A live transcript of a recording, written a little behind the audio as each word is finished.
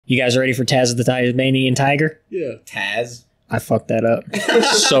You guys ready for Taz of the Tasmanian Tiger? Yeah. Taz. I fucked that up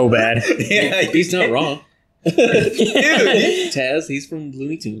so bad. Yeah, He's not wrong. dude. Taz, he's from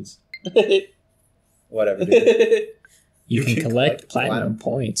Looney Tunes. Whatever, dude. You can collect platinum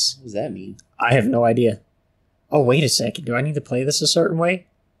points. What does that mean? I have no idea. Oh, wait a second. Do I need to play this a certain way?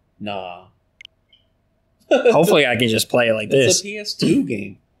 Nah. Hopefully I can just play it like this. It's a PS2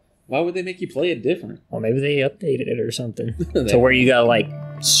 game. Why would they make you play it different? Well, maybe they updated it or something. To where you gotta, like,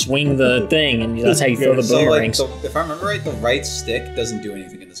 swing the thing, and that's how you throw the boomerangs. So, if I remember right, the right stick doesn't do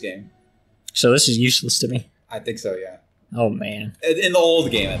anything in this game. So this is useless to me. I think so, yeah. Oh, man. In the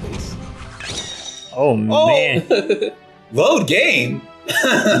old game, at least. Oh, man. Load game?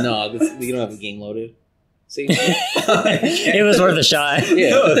 No, you don't have a game loaded. See? It was worth a shot.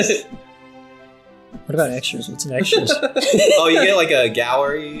 Yeah. What about extras? What's in extras? Oh, you get like a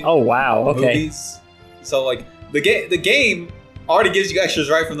gallery. Oh, wow. Okay. Movies. So like the game already gives you extras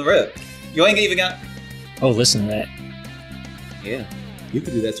right from the rip. You ain't even got. Oh, listen to that. Yeah. You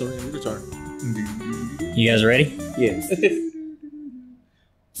could do that sort of your turn. You guys ready? Yeah.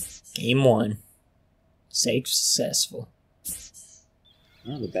 Game 1. Successful.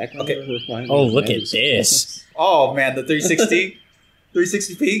 Oh, the background. Okay. Oh, look at this. Oh man, the 360,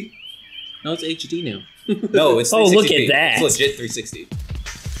 360p. No, it's HD now. No, it's 360p. Oh, look at that. It's legit 360.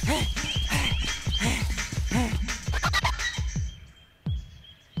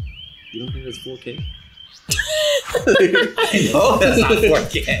 You don't think that's 4K? I know that's not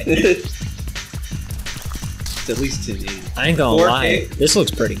 4K. It's at least 1080. I ain't gonna 4K? lie. This looks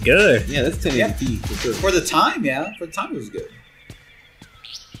pretty good. Yeah, that's 1080p for sure. For the time, yeah. For the time, it was good.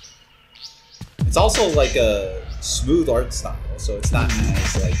 It's also like a smooth art style, so it's not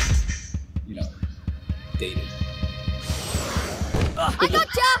as like, you know, dated. I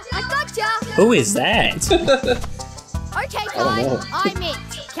gotcha! Who is that? Okay, guys, I'm it.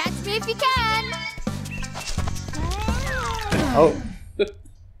 Catch me if you can. Oh,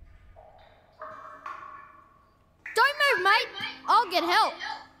 Don't move, mate. I'll get help.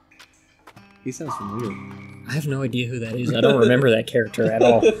 He sounds familiar. I have no idea who that is. I don't remember that character at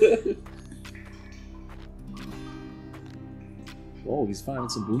all. Whoa, he's finding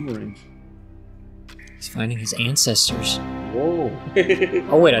some boomerangs. He's finding his ancestors. Whoa.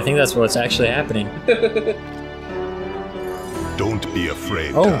 Oh, wait, I think that's what's actually happening. Don't be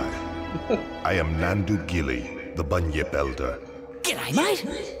afraid, Oh. Guy. I am Nandu Gilly, the Bunyip Elder. G'day, mate.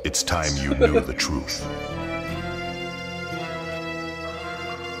 It's time you knew the truth.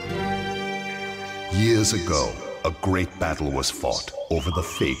 Years ago, a great battle was fought over the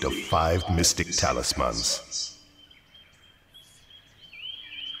fate of 5 mystic talismans.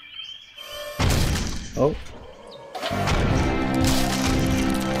 Oh.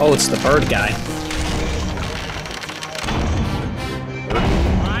 Oh, it's the bird guy.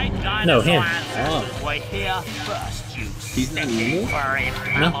 No, him. He's not emu?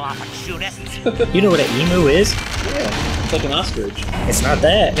 You know what an emu is? Yeah, it's like an ostrich. It's not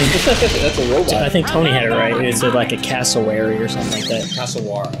that. That's a robot. I think Tony had it right. It's like a cassowary or something like that.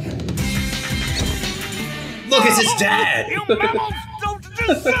 Cassowara. Look, it's his dad! You mammals don't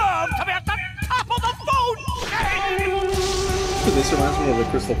deserve to be at the top of the food chain! This reminds me of the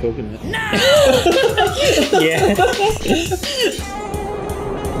crystal coconut. Yeah.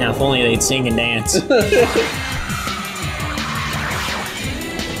 Now, if only they'd sing and dance.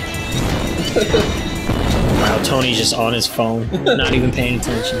 Wow, Tony's just on his phone, not even paying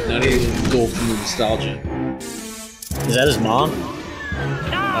attention. Not even engulfed in the nostalgia. Is that his mom?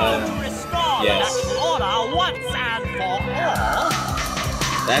 Now to restore yes. that order once and for all.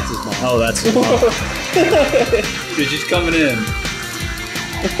 That's his mom. Oh, that's his mom. Dude, she's coming in.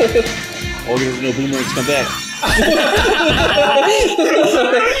 All he doesn't know boomerangs come back.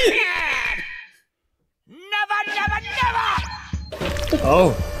 Never, never, never!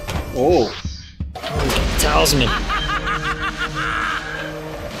 Oh. Oh. Talisman.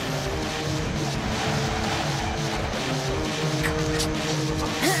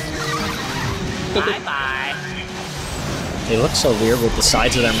 Bye-bye. They look so weird with the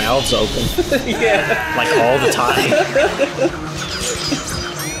sides of their mouths open. Yeah. Like all the time.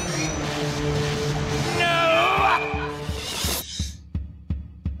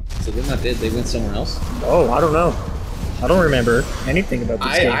 So they're not dead, they went somewhere else? Oh, I don't know. I don't remember anything about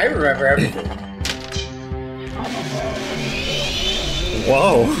this game. I remember everything.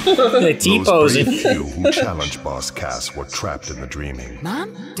 Whoa. They Those T-posing. brave few who challenged Boss Cass were trapped in the dreaming.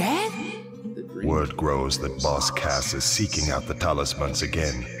 Mum? Dad? Word grows that Boss Cass is seeking out the talismans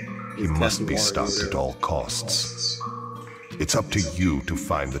again. He must be stopped at all costs. It's up to you to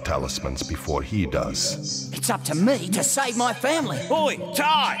find the talismans before he does. It's up to me to save my family. Oi,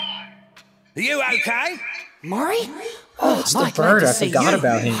 Ty! Are you okay? Murray? It's the Mike, bird. glad to I see forgot you.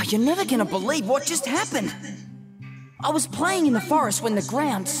 about him. Oh, you're never gonna believe what just happened. I was playing in the forest when the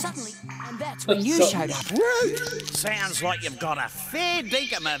ground suddenly... And that's when you showed up. Sounds like you've got a fair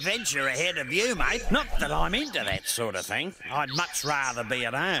dinkum adventure ahead of you, mate. Not that I'm into that sort of thing. I'd much rather be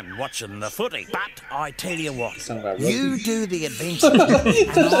at home watching the footy. But I tell you what, you do the adventure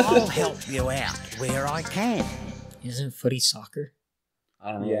and I'll help you out where I can. Isn't footy soccer?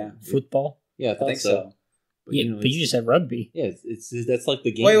 I don't know. Yeah. Football? Yeah, I thought think so. But, Yeah, but you just said rugby. Yeah, it's that's like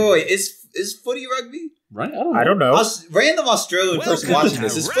the game. Wait. Is footy rugby? Right? I don't know. Random Australian person watching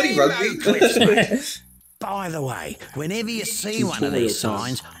this. Is footy rugby? Cliffs, mate. By the way, whenever you see one of these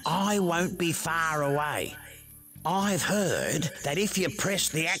signs, I won't be far away. I've heard that if you press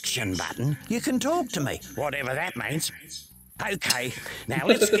the action button, you can talk to me, whatever that means. Okay, now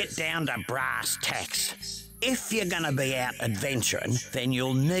let's get down to brass tacks. If you're going to be out adventuring, then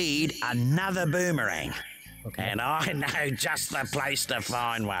you'll need another boomerang. Okay. And I know just the place to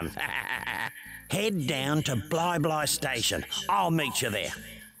find one. Head down to Bly Station. I'll meet you there.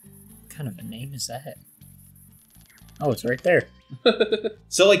 What kind of a name is that? Oh, it's right there.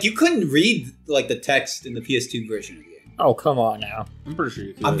 So, like, you couldn't read, like, the text in the PS2 version of the game. Oh, come on now. I'm pretty sure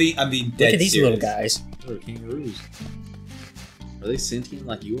you could. I'm being Look dead at these serious. little guys. They're kangaroos. Are they sentient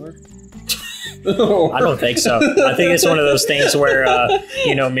like you are? I don't think so. I think it's one of those things where,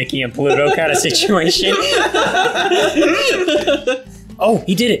 Mickey and Pluto kind of situation. Oh,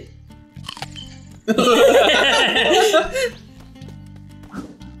 he did it.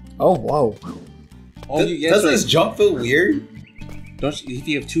 Oh, whoa. Oh, Doesn't this jump feel weird? Don't you, if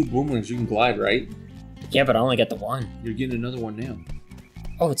you have two boomerangs, you can glide, right? Yeah, but I only got the one. You're getting another one now.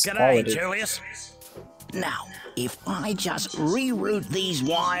 Oh, it's G'day, quality. Julius. Now, if I just reroute these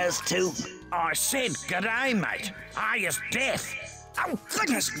wires to... I said g'day, mate. Are you deaf? Oh,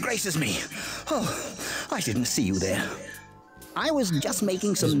 goodness gracious me. Oh, I didn't see you there. I was just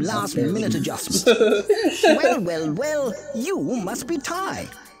making some last-minute adjustments. Well, you must be Ty.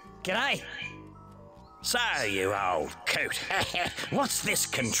 G'day. So, you old coot, what's this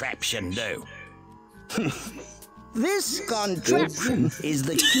contraption do? This contraption is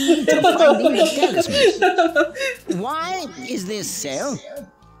the key to finding the talisman. Why is this so?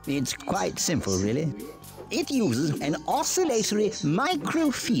 It's quite simple, really. It uses an oscillatory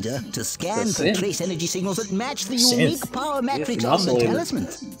microfeeder to scan for synth. trace energy signals that match the Synth. unique power matrix an of the oscillator. talisman.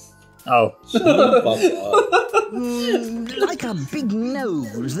 Oh, Like a big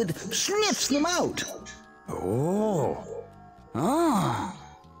nose that sniffs them out. Oh. Ah.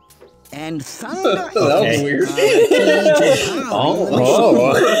 And thunder That was Okay. weird.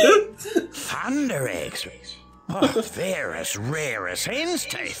 Thunder eggs. Oh, they're as rare as hen's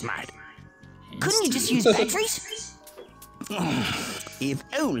teeth, mate. Couldn't you just use batteries? If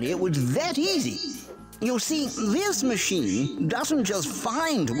only it was that easy. You see, this machine doesn't just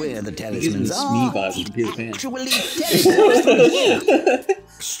find where the gives me talismans Smee are, vibes from Peter Pan. it actually teleports them here.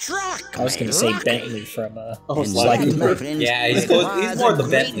 Struck I was going me to say lucky. Bentley from And Slightly that, my Bird. friends, Yeah, he's requires more a the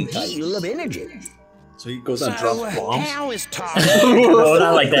great Bentley type. deal of energy. So he goes and So, drops bombs. how is Ty? Oh,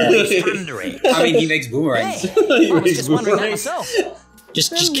 not like that. Thunder eggs. I mean, he makes boomerangs. Hey, I was just wondering that myself.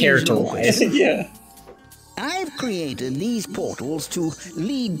 Just character-wise. Yeah. I've created these portals to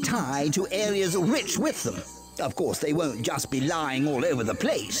lead Ty to areas rich with them. Of course, they won't just be lying all over the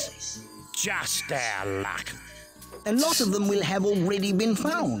place. Just our luck. A lot of them will have already been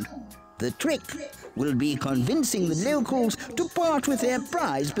found. The trick will be convincing the locals to part with their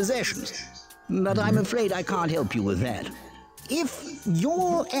prized possessions. But I'm afraid I can't help you with that. If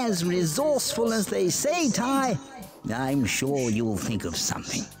you're as resourceful as they say, Ty, I'm sure you'll think of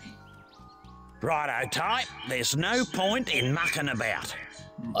something. Righto, Ty. There's no point in mucking about.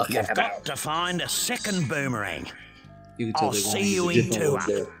 You've got to find a second boomerang. You can tell I'll they want see you to in different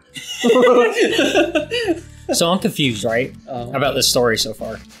 2 ones up. there. So I'm confused, right? About this story so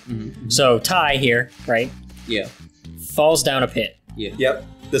far. So Ty here, right, Yeah. falls down a pit. Yeah. Yep.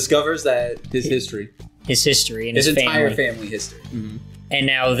 Discovers that His history. His history and his his entire family. family history. And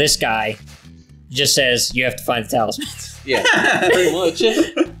now this guy just says, you have to find the talismans. Yeah. Pretty much.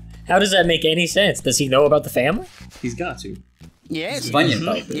 How does that make any sense? Does he know about the family? He's got to. Yes, Bunyan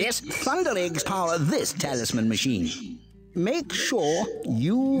pipe. yes, Thunder Eggs power this talisman machine. Make sure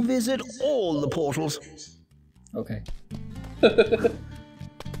you visit all the portals. Okay.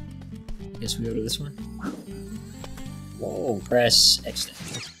 Guess we go to this one. Whoa. Press extend.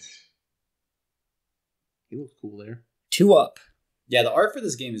 He looks cool there. 2 up. Yeah, the art for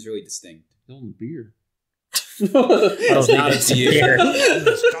this game is really distinct. He's on the beer. I don't think it's here.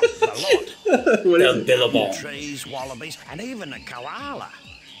 It's got the lot. The billabong. Trees, wallabies, and even a koala.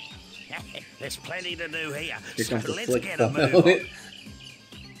 There's plenty to do here, Here so comes the let's flick get a file. move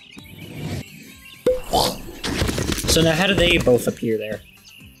on. So now how do they both appear there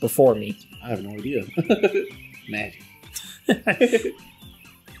before me? I have no idea. Magic.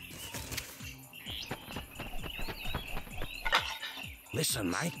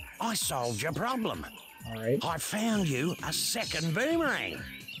 Listen, mate, I solved your problem. All right. I found you a second boomerang.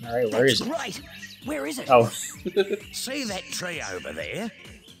 All right, where is it? Great. Where is it? Oh, See that tree over there?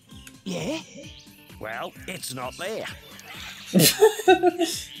 Yeah? Well, it's not there.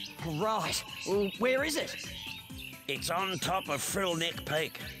 Right. Well, where is it? It's on top of Frillneck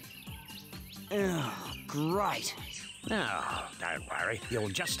Peak. Oh, great. Oh, don't worry. You'll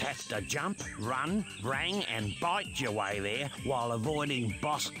just have to jump, run, rang, and bite your way there while avoiding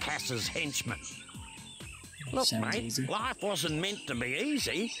Boss Cass's henchmen. Look, sounds mate, easy. life wasn't meant to be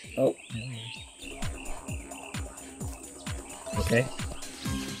easy. oh. Okay.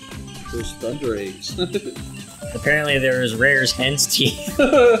 Those thunder eggs. Apparently there's rares, hence teeth.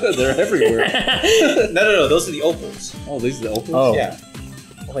 They're everywhere. No. Those are the opals. Oh, these are the opals? Oh. Yeah.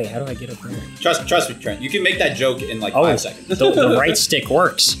 Wait, how do I get up there? Trust me, Trent. You can make that joke in like Oh, 5 seconds. the right stick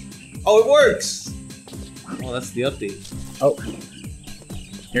works. Oh, it works. Oh, that's the update. Oh.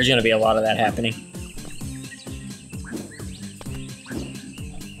 There's gonna be a lot of that happening.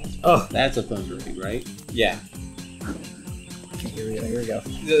 Oh, That's a thunder egg, right? Yeah. okay, here we go.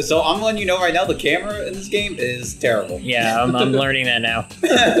 So I'm letting you know right now, the camera in this game is terrible. Yeah, I'm learning that now.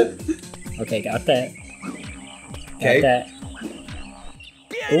 Okay, got that. Okay. Got that.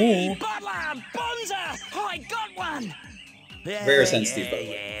 Beauty, Ooh. Butler, Bonza! I got one! Very sensitive, by the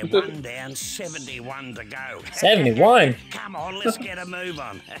way. Yeah, one down, 71 to go. 71? Come on, let's get a move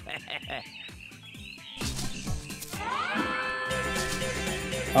on.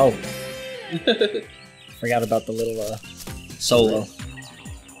 Oh. Forgot about the little solo.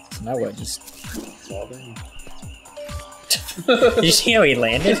 So now what? Just. It's all there. Did you see how he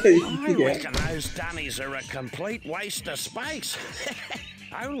landed? I reckon those dunnies are a complete waste of space.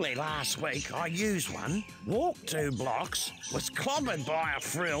 Only last week I used one, walked 2 blocks, was clobbered by a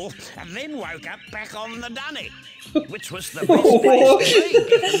frill, and then woke up back on the dunny, which was the best place to be,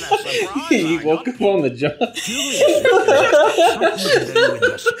 given the surprise He I woke got. up on the job. Curious, something to do with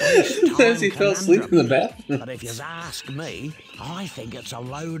the space-time Says he fell asleep in the conundrum. bathroom. But if you ask me, I think it's a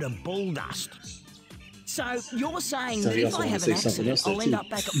load of bull dust. So you're saying So that he if also I wanted have to an say something accident, else there, I'll end too. up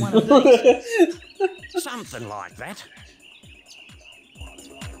back at one of these? Something like that.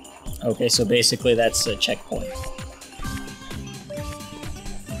 Okay, so basically that's a checkpoint. Let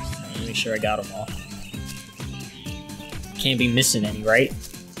me make sure I got them all. Can't be missing any, right?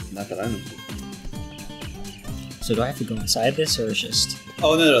 Not that I know. So do I have to go inside this, or it's just...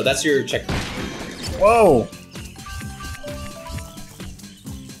 Oh, no, that's your checkpoint. Whoa!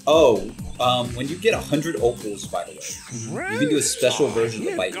 Oh, when you get 100 opals, by the way, you can do a special version of the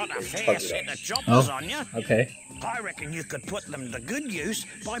You've bite. got a where you fair tug it set up. of choppers Oh. on you. Okay. I reckon you could put them to good use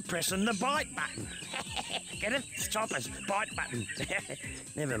by pressing the bite button. Get it? Choppers, bite button.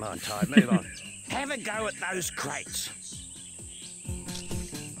 Never mind, Ty, move on. Have a go at those crates.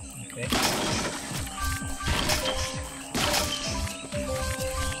 Okay.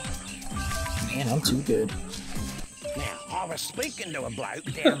 Man, I'm too good. Now, I was speaking to a bloke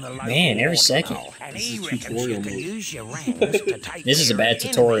down the local Man, every water second. hole, and he is reckons you tutorial can mode. use your rangs to take This is a care bad of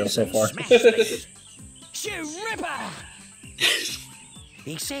tutorial enemies so and far. smash things. Shoe Ripper!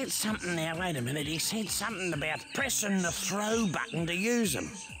 He said something, now wait a minute, he said something about pressing the throw button to use them.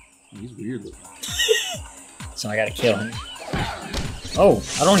 He's weird looking. So I gotta kill him. Oh,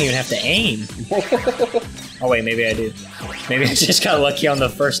 I don't even have to aim. Oh wait, maybe I do. Maybe I just got lucky on the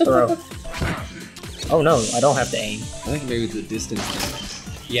first throw. Oh no, I don't have to aim. I think maybe it's a distance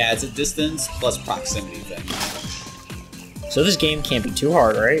thing. Yeah, it's a distance plus proximity thing. So this game can't be too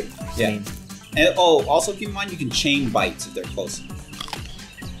hard, right? Yeah. I mean, And also keep in mind you can chain bites if they're close enough.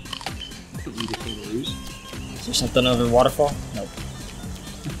 Could eat a kangaroos. is there something under the waterfall? Nope.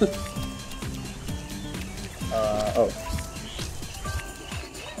 Oh.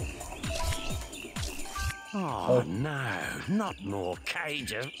 Oh, no, not more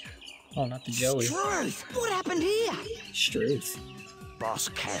cages. Oh, not the Joey. Truth! What happened here? Struth. Boss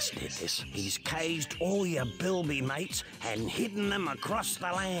Cass did this. He's caged all your bilby mates and hidden them across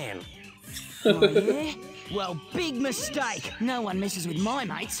the land. Oh, yeah? Well, big mistake. No one messes with my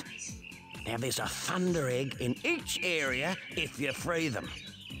mates. Now there's a thunder egg in each area if you free them.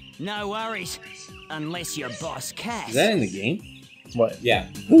 No worries. Unless you're Boss Cass. Is that in the game? What? Yeah.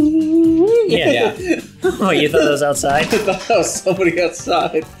 Yeah. Oh, you thought that was outside? I thought that was somebody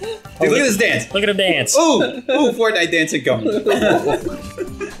outside. Dude, look at this dance. Look at him dance. Ooh, Fortnite dancing going.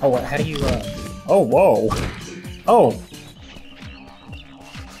 Oh, what? How do you? Oh, whoa. Oh.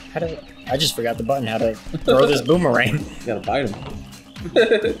 How do? I just forgot the button. How to throw this boomerang? You gotta bite him.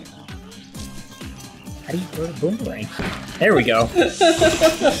 How do you throw the boomerang? There we go.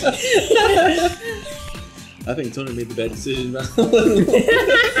 I think Tony made the bad decision.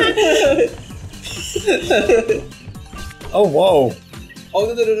 Oh, whoa. Oh,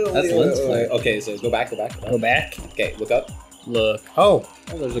 no. That's lens flare. Okay, so go back. Go back. Okay, look up. Look. Oh.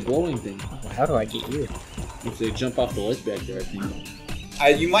 Oh, there's a glowing thing. How do I get you? If they jump off the ledge back there, I think.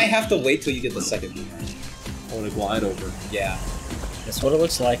 You might have to wait till you get the second boomerang. I want to glide over. Yeah. That's what it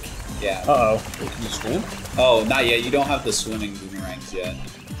looks like. Yeah. Uh-oh. Can you swim? Oh, not yet. You don't have the swimming boomerangs yet.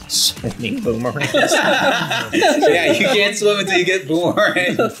 Swimming boomerangs. Yeah, you can't swim until you get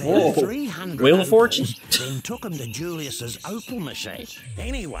boomerang. 300 Wheel of Fortune. Then took him to Julius's opal machine.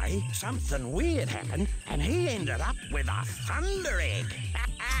 Anyway, something weird happened, and he ended up with a thunder egg.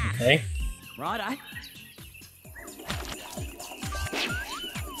 Okay. Righto.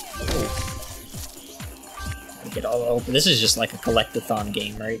 Get all open. This is just like a collect-a-thon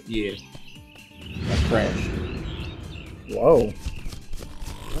game, right? Yeah. Like Crash. Whoa.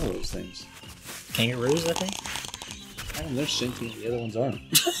 What are those things? Kangaroos, I think? Oh, they're sentient. The other ones aren't.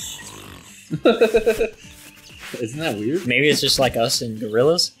 Isn't that weird? Maybe it's just like us and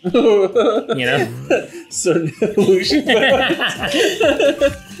gorillas. You know? Certain evolution.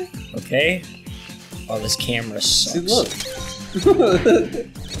 Okay. Oh, this camera sucks. See, look.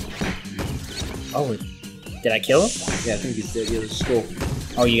 Oh, did I kill him? Yeah, I think he's dead. He has a skull.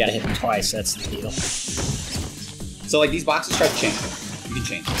 Oh, you gotta hit him twice. That's the deal. So, like, these boxes try to change. You can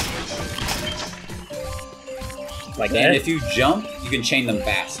change them. Like And that? if you jump, you can chain them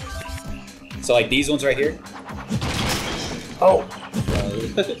fast. So, like, these ones right here, Oh!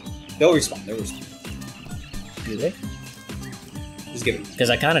 they'll respawn. Do they? Just give them. Because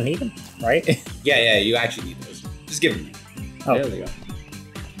I kind of need them, right? Yeah, you actually need those. Just give them. Oh. There they go.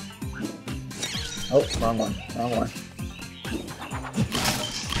 Oh, wrong one.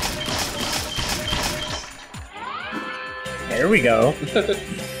 There we go.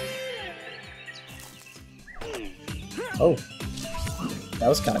 Oh. That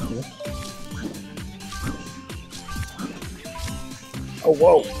was kind of cool. Oh,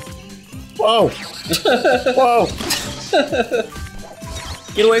 whoa. Whoa. Whoa.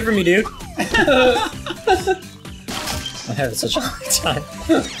 Get away from me, dude. I'm having such a hard time.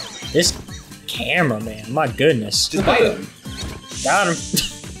 This camera, man. My goodness. Just bite them. Got him.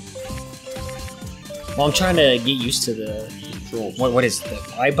 Well, I'm trying to get used to the Controls. what is the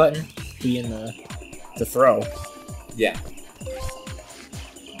Y button being the throw. Yeah.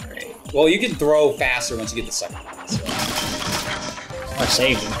 Alright. Well, you can throw faster once you get the second one. So. I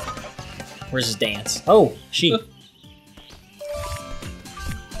saved him. Where's his dance? Oh, sheep.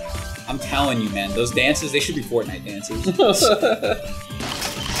 I'm telling you, man, those dances, they should be Fortnite dances.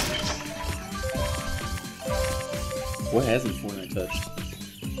 What hasn't Fortnite touched?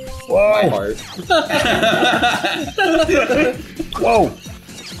 My Whoa! heart. Whoa!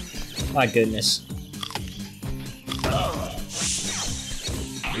 My goodness.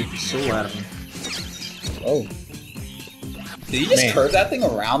 Dude, so loud of him. Oh. Did you just Man. curve that thing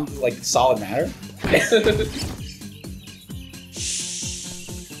around like solid matter?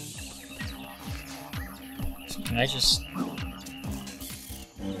 Can I just...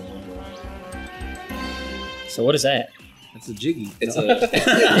 So what is that? That's a jiggy. It's No. a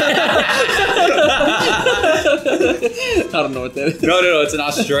I don't know what that is. no. It's an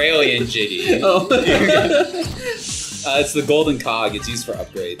Australian jiggy. Oh. It's the golden cog. It's used for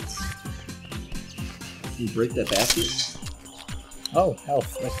upgrades. You break that basket? Oh,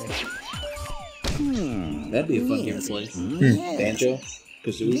 health. Okay. That'd be a fun game to play. Banjo.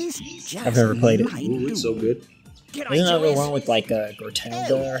 Kazoo. I've never played it. Ooh, it's so good. Isn't that the one with like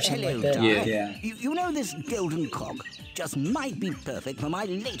Grotelda or something like that? Yeah. Yeah. You know, this golden cog just might be perfect for my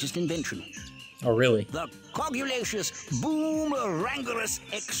latest invention. Oh, really? The Cogulacious Boomerangulus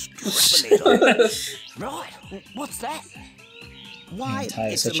Extrapolator. Right, what's that? Why, Ty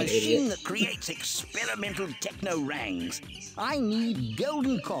is it's such a an machine idiot. that creates experimental techno-rangs. I need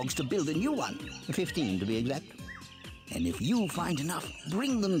golden cogs to build a new one, 15 to be exact. And if you find enough,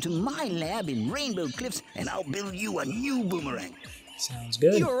 bring them to my lab in Rainbow Cliffs and I'll build you a new boomerang. Sounds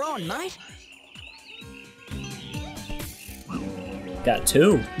good. You're on, mate. Got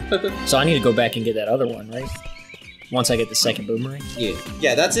two. So I need to go back and get that other one, right? Once I get the second boomerang. Yeah.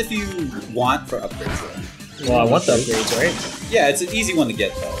 Yeah, that's if you want for upgrades. Though. Well, I want the upgrades, right? Yeah, it's an easy one to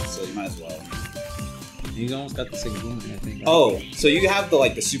get though, so you might as well. You almost got the same boomerang, I think. Right? Oh, so you have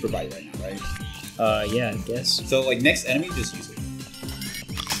the super bite right now, right? Yeah, I guess. So like next enemy, just use it.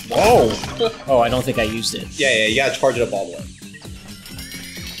 Whoa! Oh, I don't think I used it. Yeah, you gotta charge it up all the way.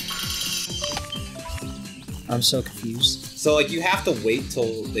 I'm so confused. So like you have to wait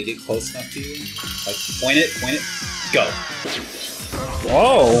till they get close enough to you. Like point it, go.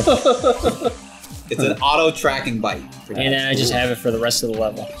 Whoa! It's an auto tracking bite. And then I just have it for the rest of the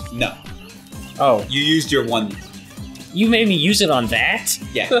level. No. Oh. You used your one. You made me use it on that?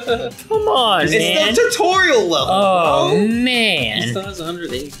 Yeah. Come on, it's man. It's the tutorial level. Oh, bro. man. He still has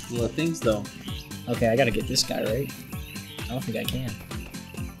 108 things, though. Okay, I gotta get this guy, right? I don't think I can.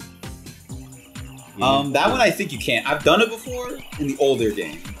 That one I think you can't. I've done it before in the older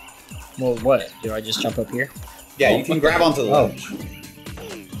game. Well, what? Do I just jump up here? Yeah, you can grab onto the ledge.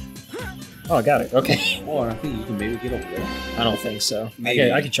 Oh, I got it. Okay. Oh, I think you can maybe get over there. I don't think so.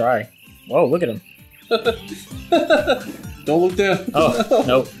 Maybe. I could try. Whoa, look at him. Don't look down. Oh,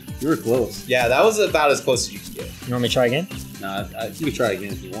 nope. You were close. Yeah, that was about as close as you can get. You want me to try again? Nah, you can try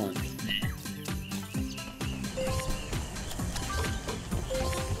again if you want.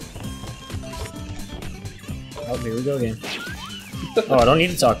 Oh, here we go again. Oh, I don't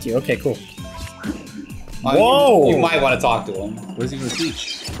need to talk to you. Okay, cool. Whoa! You might want to talk to him. What is he going to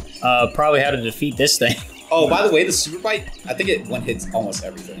teach? Probably how to defeat this thing. Oh, by the way, the super bite, I think it one hits almost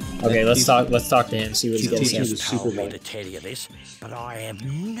everything. Okay, let's talk to him, see what he gets. He's told me to tell you this, but I have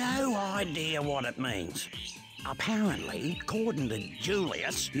no idea what it means. Apparently, according to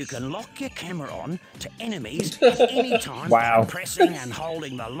Julius, you can lock your camera on to enemies at any time by pressing and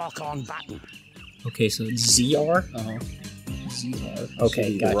holding the lock-on button. Okay, so it's ZR? Uh-huh. ZR.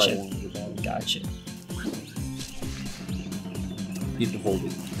 Okay, gotcha. Gotcha. You have to hold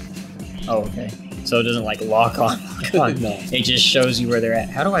it. Oh, okay. So it doesn't like lock on. No. It just shows you where they're at.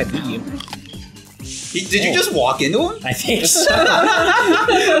 How do I beat you? Did you just walk into him? I think so.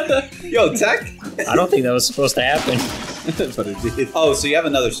 Yo, Tech? I don't think that was supposed to happen. But it did. Oh, so you have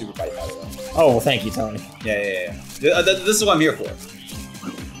another super bite, by the way. Oh, well, thank you, Tony. Yeah. This is what I'm here for.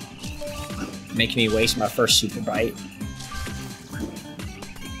 Making me waste my first super bite.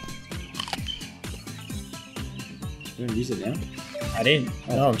 You gonna use it now? I didn't.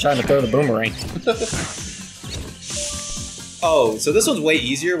 No, I'm trying to throw the boomerang. Oh, so this one's way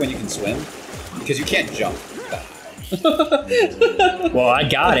easier when you can swim. Because you can't jump. Well, I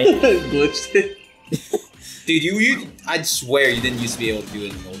got it. Glitched it. Dude, you I'd swear you didn't used to be able to do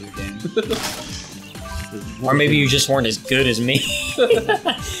it in the older game. Or maybe you just weren't as good as me.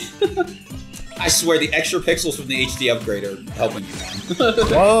 I swear the extra pixels from the HD upgrade are helping you.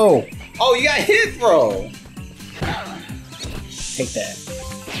 Whoa! Oh, you got hit, bro! Take that.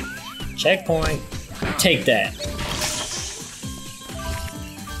 Checkpoint. Take that.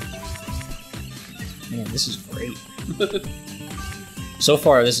 Man, this is great. So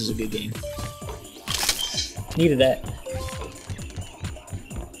far, this is a good game. Needed that.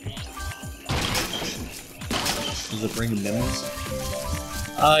 Does it bring memories?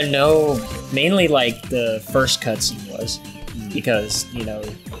 No. Mainly like the first cutscene was. Because, you know,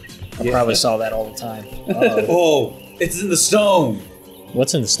 I probably saw that all the time. Oh, it's in the stone!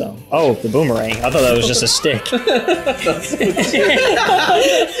 What's in the stone? Oh, the boomerang. I thought that was just a stick.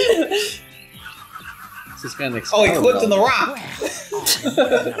 This kind of oh, he clipped in the rock! I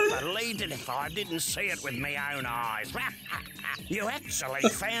wouldn't have believed it if I didn't see it with my own eyes. You actually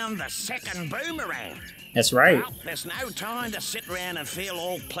found the second boomerang. That's right. Well, there's no time to sit around and feel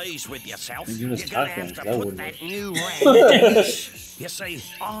all pleased with yourself. You're gonna have to put that new rag. You see,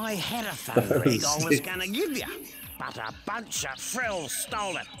 I had a thunder egg I was gonna give you, but a bunch of frills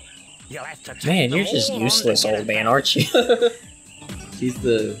stole it. You'll have to take Man, you're just useless, old man, aren't you? He's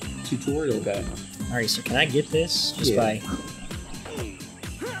the tutorial guy. Alright, so can I get this? Just by...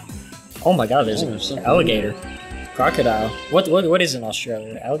 Oh my god, there's an alligator. Crocodile. What is in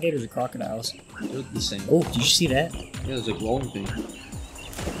Australia? Alligators or crocodiles? They're the same. Oh, did you see that? Yeah, there's a glowing thing.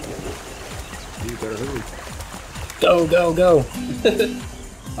 You better hurry. Go, go, go!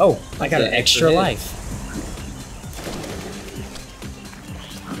 Oh, I got an extra life.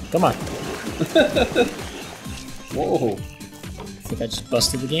 Come on. Whoa. I think I just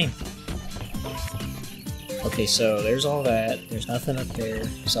busted the game. Okay, so there's all that. There's nothing up there.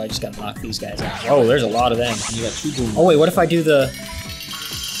 So I just gotta knock these guys out. Oh, there's a lot of them. You got 2 booms. Oh wait, what if I do the...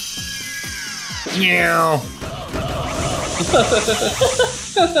 Meow.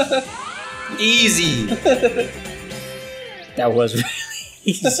 Easy! That was really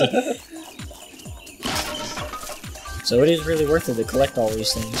easy. So it is really worth it to collect all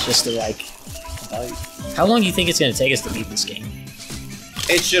these things, just to like tight. How long do you think it's gonna take us to beat this game?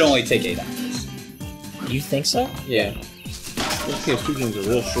 It should only take 8 hours. You think so? Yeah. Those PS2 games are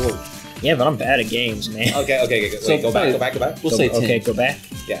real short. Yeah, but I'm bad at games, man. Okay. So Wait, go back. We'll say 10. Okay, go back.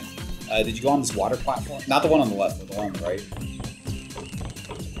 Yeah. Did you go on this water platform? Not the one on the left, but the one on the right.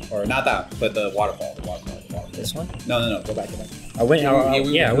 Or not that, but the waterfall. The waterfall. This one? No. Go back. I went.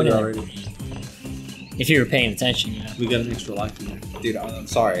 Yeah, I went in there. already. If you were paying attention, you know. We got an extra life in there. Dude, I'm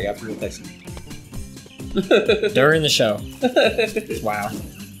sorry. I got people texting me. During the show. Wow.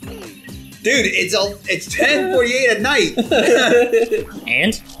 Dude, it's 10:48 at night.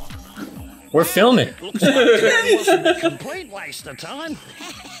 And we're filming. Looks like it wasn't a complete waste of time.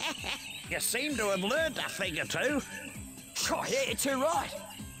 You seem to have learned a thing or two. Oh, yeah, it's all right.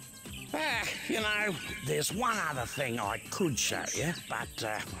 You know, there's one other thing I could show you, but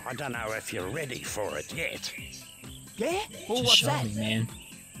I don't know if you're ready for it yet. Yeah? Well, Just what's show that? me, man.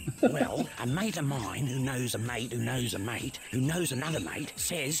 Well, a mate of mine who knows a mate who knows a mate who knows another mate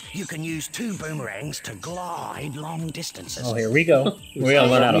says you can use 2 boomerangs to glide long distances. Oh, here we go. We gotta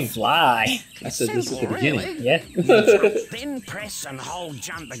learn how to fly. I said this at the Simple, beginning. really. Yeah. Then press and hold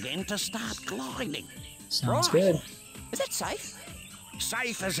jump again to start gliding. Sounds Right. good. Is that safe?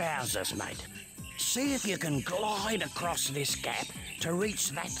 Safe as houses, mate. See if you can glide across this gap to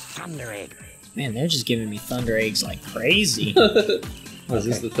reach that thunder egg. Man, they're just giving me thunder eggs like crazy. Was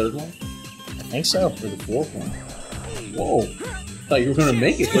this the 3rd one? I think so. Or the 4th one? Whoa. Thought you were gonna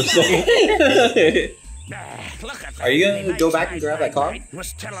make it for a second. Look at Are you that. gonna go back and grab that card?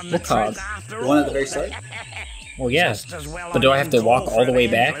 Was telling What the card? truth after The one at the all. very start? Well, yeah. Just as well But do I I'm have to in walk for all the an way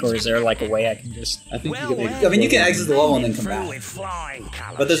back, or ambulance. is there like a way I can just... I think Well, you can make well, I mean, you can exit the level and then come through back. with flying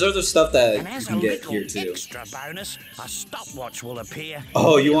colours. But there's other stuff that And you as can a get little here too. extra bonus, a stopwatch will appear.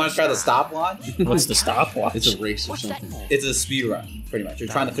 Oh, you want to try the stopwatch? What's the stopwatch? It's a race or What's that something. for? It's a speed run, pretty much. You're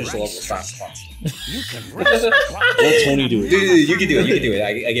trying to finish the level as fast as possible. You can race the clock. Let Tony do it. Dude, you can do it.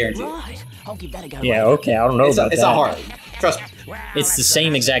 I guarantee it. Right. I'll give that a go. Yeah, okay, I don't know It's about not that. hard. Trust me. Well, It's the that's same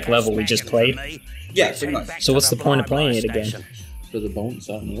an exact level we just played. Yeah, pretty much. Back So to what's the point of playing it Bye-bye again? station. For the bonus,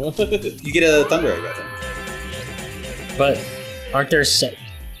 I don't know. You get a thunder egg, I think. But aren't there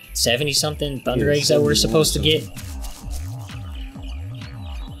 70-something thunder Yeah, eggs that we're 71 supposed to get?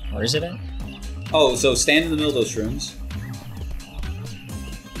 Where is it at? Oh, so stand in the middle of those shrooms.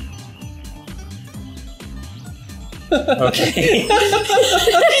 Okay.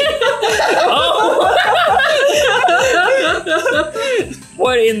 Oh!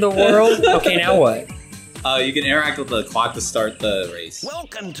 What in the world? Okay, now what? You can interact with the clock to start the race.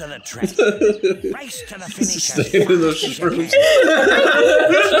 Welcome to the track. Race to the finish. Stand in those shrooms.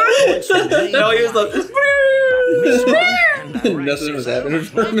 No, here's the. Nothing was happening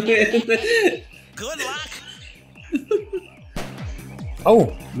for a minute. Good luck.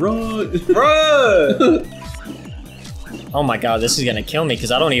 Oh! Run! Run! Oh my god, this is gonna kill me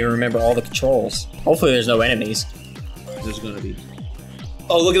because I don't even remember all the controls. Hopefully there's no enemies. There's gonna be.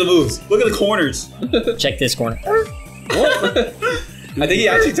 Oh, look at the moves. Look at the corners. Check this corner. I think he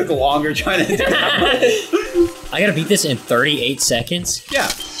actually took longer trying to do that. I gotta beat this in 38 seconds? Yeah.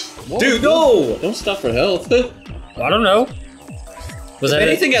 Whoa, Dude, no! Don't stop for health. I don't know. Was If that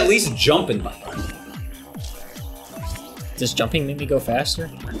anything, at least jumping. Does jumping make me go faster?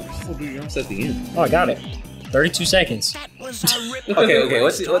 Oh, dude, you're almost at the end. Oh, I got it. 32 seconds. That was a rip. Okay,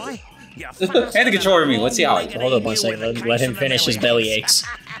 let's see. Hand the controller to me. Let's see how it. Hold up one second. Let him finish his belly aches.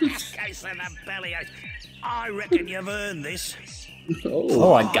 Case of the belly aches. I reckon you've earned this.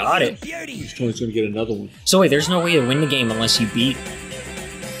 Oh, I got it. Beauty. Tony's gonna get another one. So wait, there's no way to win the game unless you beat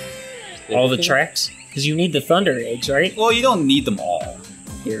all the tracks? Because you need the thunder eggs, right? Well, you don't need them all.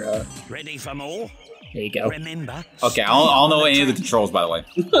 Here, Ready for more? there you go. Remember. Okay, I don't know any of the controls, by the way.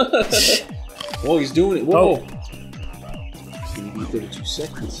 Whoa, he's doing it. Whoa. Oh. Gonna be 32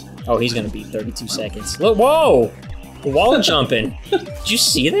 seconds. Oh, he's gonna beat 32 seconds. Look, whoa! Wall jumping. Did you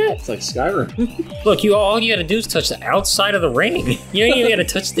see that? It's like Skyrim. Look, all you gotta do is touch the outside of the ring. You don't even gotta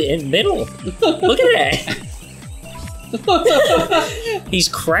touch the middle. Look at that. He's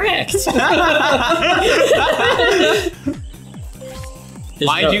cracked.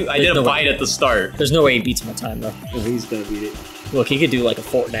 Mind you, I did a bite at the start. There's no way he beats my time though. Oh, he's gonna beat it. Look, he could do like a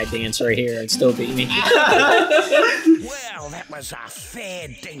Fortnite dance right here and still beat me. Well, that was a fair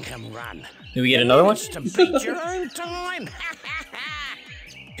dinkum run. Do we get another one? To beat your own time.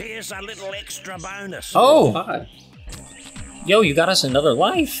 Here's a little extra bonus. Oh, Hi. yo, you got us another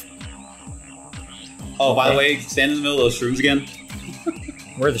life. Oh, by the way, stand in the middle of those shrooms again.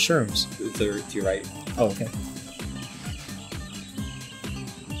 Where are the shrooms? To your right. Oh, okay.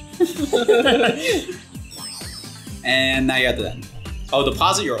 And now you're at the end. Oh,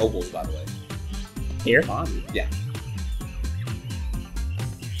 deposit your opals, by the way. Here? Body. Yeah.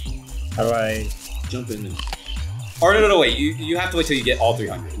 How do I... Jump in there. Or no, wait. You have to wait till you get all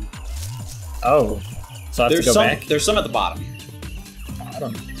 300. Oh. So I have to go back? There's some at the bottom. I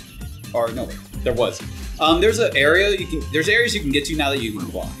don't know. Or no, wait. There was. There's an area there's areas you can get to now that you can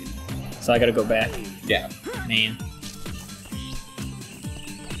glide. So I gotta go back? Yeah. Man.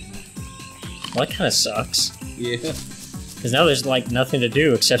 Well, that kind of sucks. Yeah. Because now there's like nothing to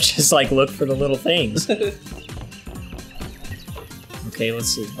do except just like look for the little things. Okay, let's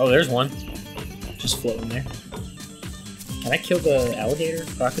see. Oh, there's one. Just floating there. Can I kill the alligator,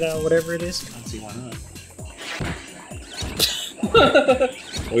 crocodile, whatever it is? I don't see why not.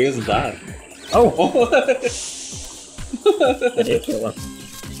 Oh, he hasn't died. Oh! I did kill him.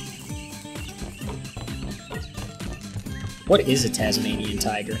 What is a Tasmanian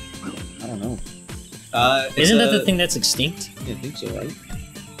tiger? I don't know. Isn't that the thing that's extinct? Yeah, I think so, right?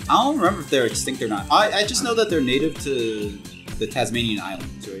 I don't remember if they're extinct or not. I just know that they're native to the Tasmanian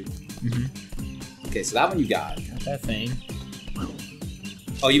Islands, right? Mm-hmm. Okay, so that one you got. Got that thing.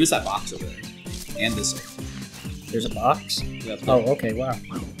 Oh, you missed that box over there. And this one. There's a box? Yeah, Oh, okay, wow.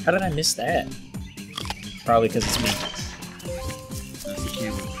 How did I miss that? Probably because it's me. That's the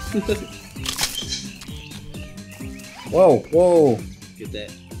camera. Whoa, whoa. Get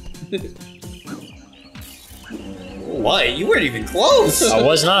that. What? You weren't even close! I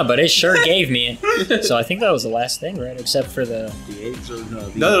was not, but it sure gave me it. So I think that was the last thing, right? Except for the... The eggs or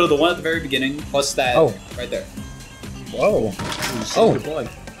no? No, the one at the very beginning, plus that right there. Whoa. Oh, Oh.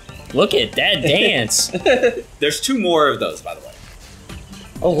 Look at that dance. There's 2 more of those, by the way.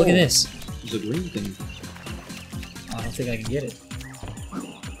 Oh, look at this. there's a green thing. I don't think I can get it.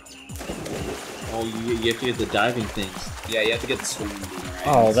 Oh, you have to get the diving things. Yeah, you have to get the swimming boomerangs.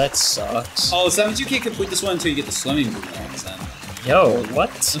 Oh, that sucks. Oh, so that means you can't complete this one until you get the swimming boomerangs then. Yo,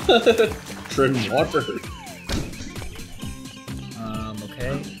 what? Treading water.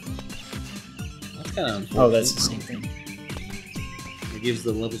 Okay. That's kind of. Oh, that's the same thing. It gives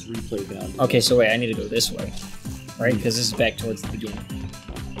the levels replay value. Okay, so wait, I need to go this way. Right? Because this is back towards the beginning.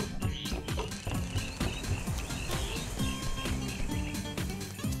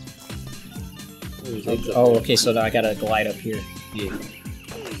 Oh, okay, so now I gotta glide up here. Yeah.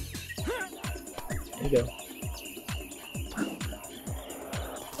 There you go.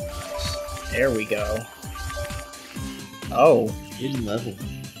 There we go. Oh. Hidden level.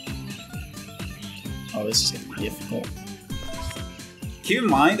 Oh, this is gonna be difficult. Keep in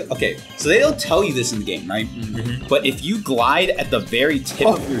mind, okay, so they don't tell you this in the game, right? Mm-hmm. But if you glide at the very tip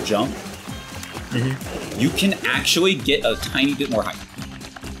of your jump, you can actually get a tiny bit more height.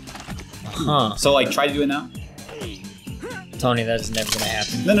 Huh. So, like, try to do it now. Tony, that is never gonna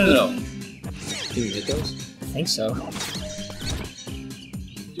happen. No. Can you hit those? I think so.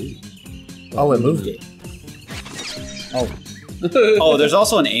 Dude. Oh, it moved it. Oh. Oh, there's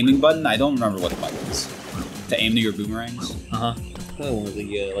also an aiming button. I don't remember what the button is. To aim to your boomerangs. Uh-huh. Probably one of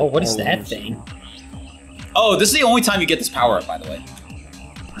the, like, Oh, what is power that ones. thing? Oh, this is the only time you get this power up, by the way.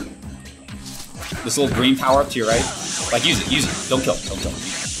 This little green power up to your right. Like, use it. Don't kill.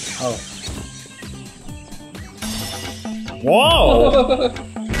 Oh. Whoa!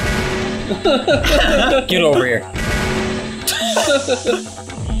 Get over here.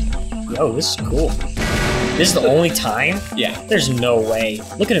 Yo, this is cool. This is the only time? Yeah. There's no way.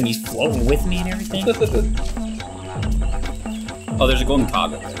 Look at him, he's floating with me and everything. Oh, there's a golden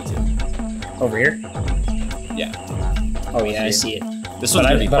cog over there, too. Over here? Yeah. Oh yeah, I see it. This one's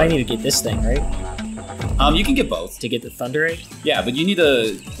gonna be But I fun. need to get this thing, right? You can get both. To get the Thunder Egg? Yeah, but you need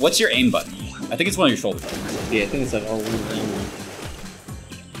a... What's your aim button? I think it's one of your shoulder buttons. Yeah, I think it's like R1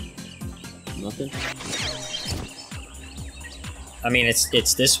 and Nothing? I mean,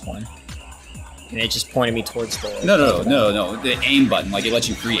 it's this one. And it just pointed me towards the... No. The aim button, like it lets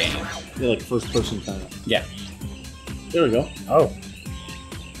you free aim. Yeah, like first person kind of. Yeah. There we go. Oh.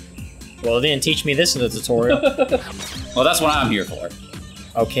 Well, it didn't teach me this in the tutorial. Well, that's what I'm here for.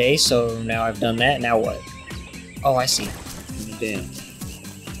 Okay, so now I've done that, now what? Oh, I see. Damn.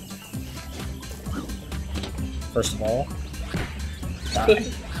 First of all, die.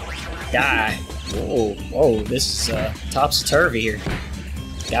 Die. Whoa. Whoa, this is topsy-turvy here.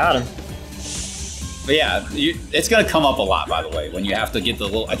 Got him. But yeah, it's gonna come up a lot, by the way, when you have to get the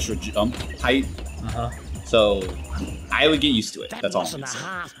little extra jump height. Uh-huh. So, I would get used to it. That That's all. wasn't a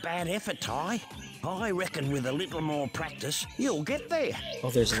half bad effort, Ty. I reckon with a little more practice, you'll get there. Oh,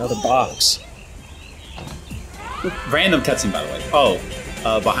 there's another box. Random cutscene, by the way. Oh,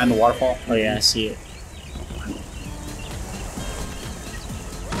 behind the waterfall. Oh yeah, I see it.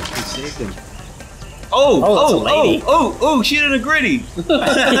 He saved him. Oh, Oh, it's a lady. oh, she did a gritty.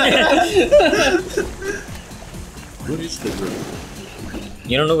 What is the gritty?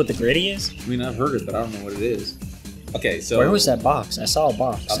 You don't know what the gritty is? I mean, I've heard it, but I don't know what it is. Okay, so Where was that box? I saw a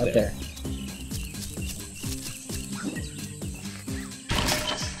box Up up there. there.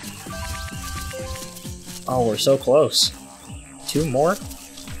 Oh, we're so close. 2 more?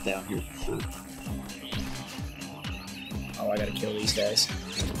 Down here for sure. Oh, I gotta kill these guys.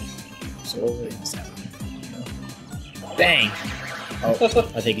 So what is that one? Bang! Oh,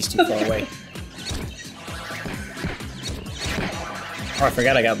 I think he's too far away. Oh, I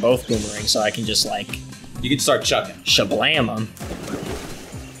forgot I got both boomerangs, so I can just, like, you can start chucking. shablam them.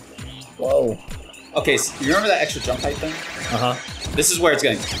 Whoa. Okay, so you remember that extra jump height thing? Uh-huh. This is where it's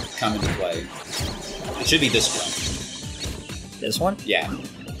going to come into play. It should be this jump. This one? Yeah.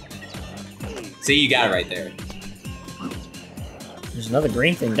 See, you got it right there. There's another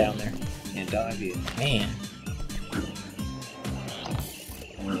green thing down there. Can't dive yet. Man.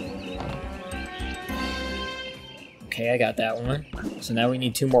 Okay, I got that one. So now we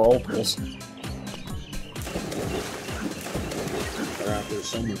need 2 more opals. They're out there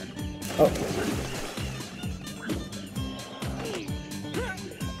somewhere. Oh.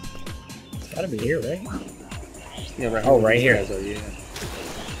 It's gotta be here, right? Yeah, right Oh, right here. Guys are, yeah.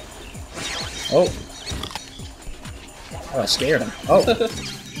 Oh. Oh, I scared him. Oh.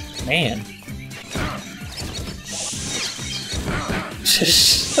 Man.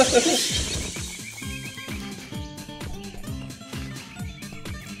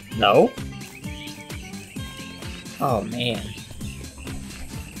 No? Oh, man.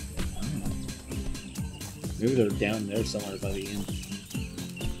 Maybe they're down there somewhere by the end.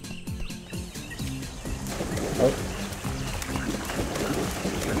 Oh.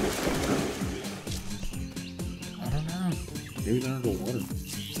 I don't know. Maybe they're underwater.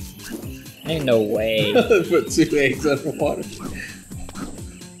 Ain't no way. Put 2 eggs underwater.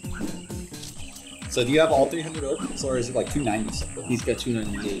 So do you have all 300 opals, or is it like 290 something? He's got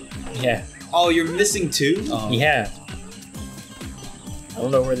 298. Yeah. Oh, you're missing 2? Oh. Yeah. I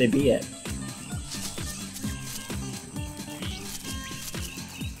don't know where they'd be at.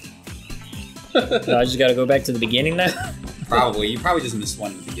 So I just gotta go back to the beginning now? Probably. You probably just missed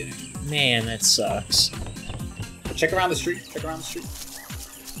one in the beginning. Man, that sucks. But check around the street. Check around the street.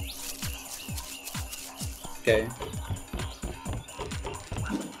 Okay.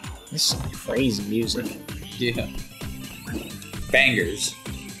 This is crazy music. Yeah. Bangers.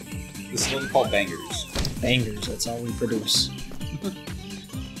 This is what we call bangers. Bangers, that's all we produce.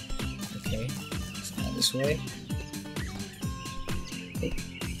 Okay, so now this way.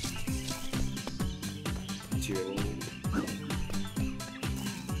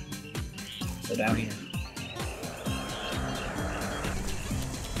 So down here.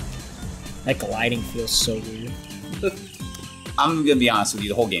 That gliding feels so weird. I'm gonna be honest with you,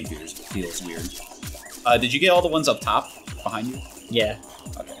 the whole game feels weird. Did you get all the ones up top behind you? Yeah.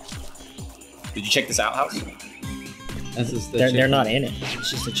 Okay. Did you check this outhouse? That's just the They're not in it. It's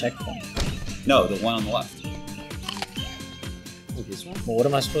just a checkpoint. No, the one on the left. Oh, this one? Well, what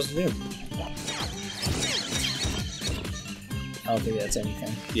am I supposed to do? I don't think that's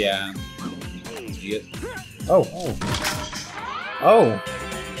anything. Yeah. Did you get? Oh. Oh.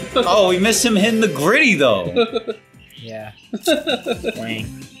 Oh, we missed him hitting the gritty though. Yeah. Dang.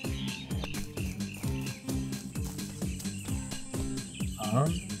 I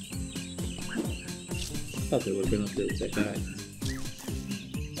thought they would have been up there with that guy.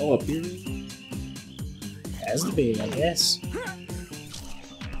 Oh, up here? Has to be, I guess.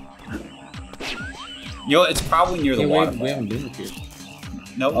 You know, it's probably near the Yeah, water. we haven't been up here.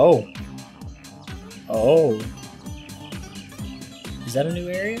 Nope. Oh. Oh. Is that a new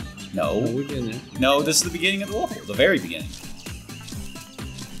area? No. Oh, we've been there. No, this is the beginning of the level. The very beginning.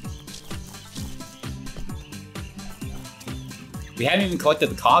 We hadn't even collected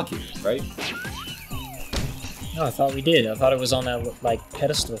the cog here, right? No, I thought we did. I thought it was on that, like,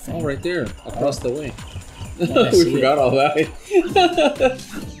 pedestal thing. Oh, right there, across the way. Yeah, I We see forgot all that.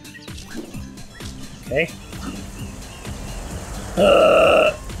 Okay.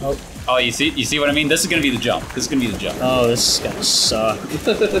 Oh, you see what I mean? This is gonna be the jump. This is gonna be the jump. Oh, this is gonna suck.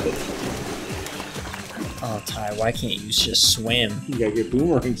 Oh, Ty, why can't you just swim? You gotta get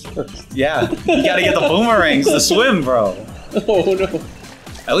boomerangs first. Yeah, you gotta get the boomerangs to swim, bro. Oh no.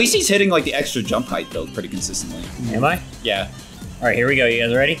 At least he's hitting like the extra jump height though, pretty consistently. Am I? Yeah, Alright, here we go. You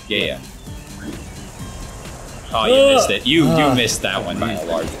guys ready? yeah. Oh, you missed it. You missed that one by a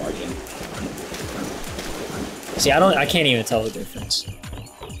large margin. See, I can't even tell the difference.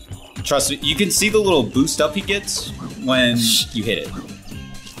 Trust me, you can see the little boost up he gets when you hit it.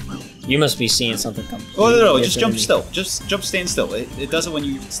 You must be seeing something come. Oh no, just jump still. Just jump stand still. It does it when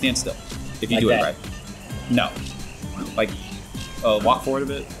you stand still. If you Like do that. it right. No. Like, walk forward a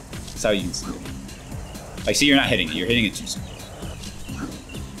bit. That's how you can see it. Like, see, you're not hitting it. You're hitting it too soon.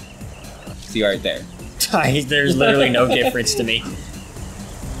 See right there. There's literally no difference to me.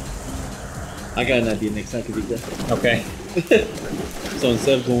 I got an idea next time to do that. Okay. So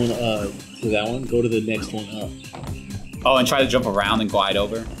instead of going to that one, go to the next one up. Oh, and try to jump around and glide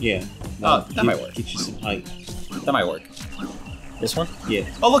over? Yeah. Oh, that might work. Get you some height. That might work. This one? Yeah.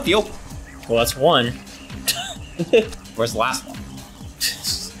 Oh, look, the open. Well, that's one. Where's the last one?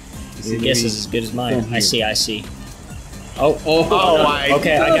 Your guess is as good as mine. I see. Oh. Oh my.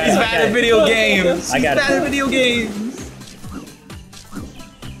 Okay, I got it. He's bad at video games. I got it. He's bad at video games.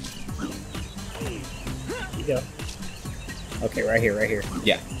 Here you go. Okay, right here.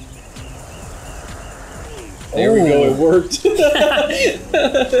 Yeah. There we go, it worked.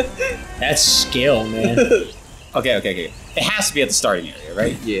 That's skill, man. Okay. It has to be at the starting area,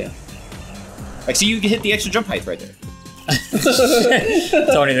 right? Yeah. Like, see, you can hit the extra jump height right there.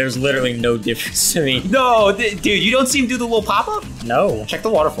 Tony, there's literally no difference to me. No, dude, you don't see him do the little pop-up? No. Check the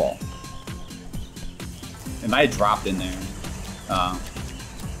waterfall. It might have dropped in there.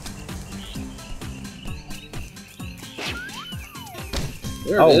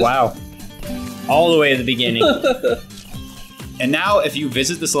 There it is. Wow. All the way to the beginning. And now, if you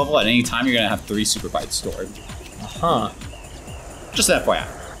visit this level at any time, you're going to have 3 super bites stored. Huh. Just an FYI.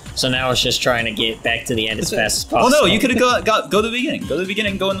 So now it's just trying to get back to the end as fast as Oh possible. no, you could have go to the beginning. Go to the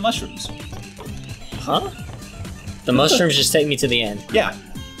beginning, go in the mushrooms. Huh? The mushrooms just take me to the end. Yeah.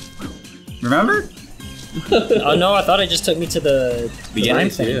 Remember? Oh no, I thought it just took me to the Beginning, rhyme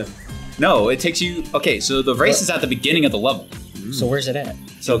thing. Yeah. No, it takes you... Okay, so the race is at the beginning of the level. So where's it at?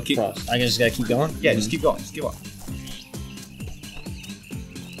 So keep... Cross. I just gotta keep going? Yeah, just keep going. Just keep going.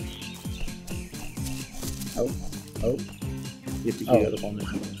 Oh. You have to get up on it.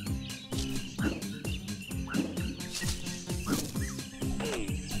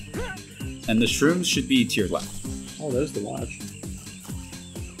 And the shrooms should be to your left. Oh, there's the watch.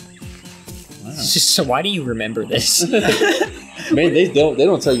 Wow. So why do you remember this? Man, they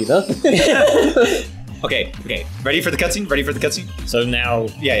don't tell you nothing. Okay. Ready for the cutscene? So now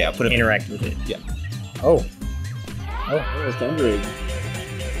Yeah, put it... interact with it. Yeah. Oh. Oh, it's underage.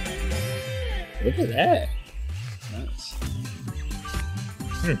 Look at that. Nice.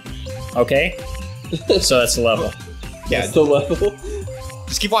 Okay. So that's the level. Yeah, That's the level.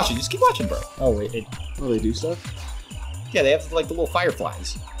 just keep watching, bro. Oh wait, Oh, they do stuff? Yeah, they have like the little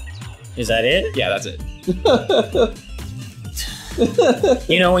fireflies. is that it? Yeah, that's it.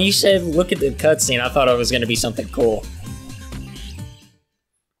 You know, when you said look at the cutscene, I thought it was gonna be something cool.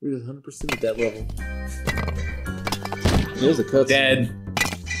 We're 100% at that level. There's a cutscene. Dead.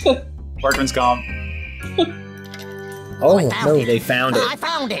 Workman's comp. Oh no, they found it. I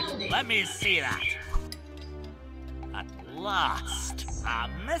found it. Let me see that. At last, a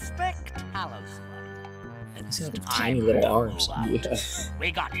mystic talisman. He's got tiny little arms. Yeah.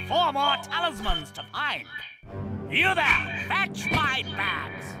 We got 4 more talismans to find. You there, fetch my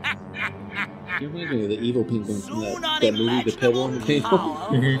bags. You remind me of the evil penguin from Soon that movie, The Pebble and the Penguin.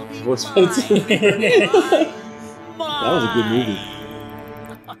 power will be Sports mine. Spencer. That was a good movie.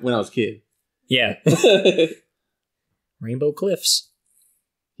 When I was a kid. Yeah. Rainbow Cliffs.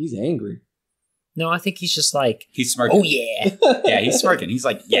 He's angry. No, I think he's just like, He's smirking. oh yeah. Yeah, he's smirking. He's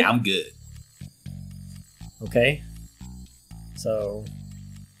like, yeah, I'm good. Okay. So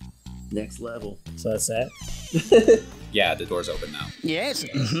Next level. that's that. Yeah, the door's open now. Yes,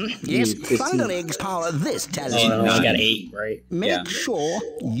 yes. 15. Thunder eggs power this Oh, talisman. no, I got Nine. 8, right? Make Yeah. sure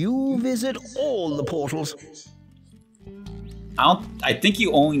you visit all the portals. I think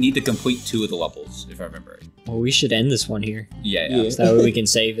you only need to complete 2 of the levels, if I remember right. Well, we should end this one here. Yeah. Yeah. So that way we can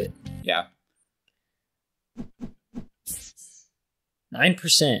save it. Yeah.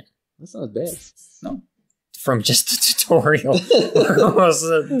 9% That's not bad. No. from just the tutorial. We're almost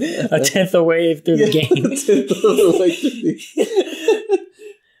a 10th away through the game.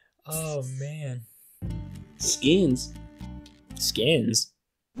 Oh, man. Skins. Skins.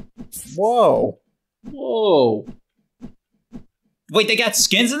 Whoa. Whoa. Wait, they got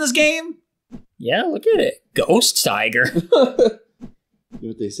skins in this game? Yeah, look at it. Ghost Tiger. You know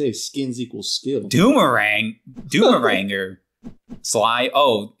what they say? Skins equals skill. Doomeranger. Sly.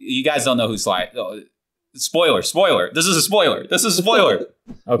 Oh, you guys don't know who Sly. Oh, spoiler. This is a spoiler. Was that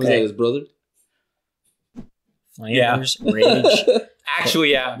Okay. his brother? Flanders, Rage,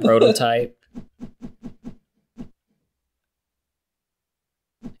 Actually, yeah. Prototype.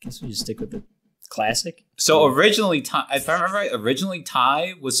 I guess we just stick with the classic. So originally, if I remember right, originally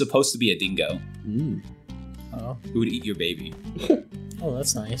Ty was supposed to be a dingo Oh, who would eat your baby. oh,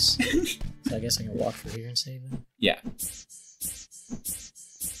 that's nice. So I guess I can walk through here and save them. Yeah.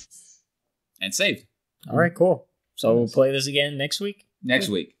 And saved. All right, cool. So we'll play this again next week? Next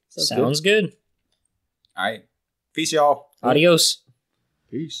week. Sounds good. All right. Peace, y'all. Adios.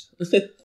 Peace.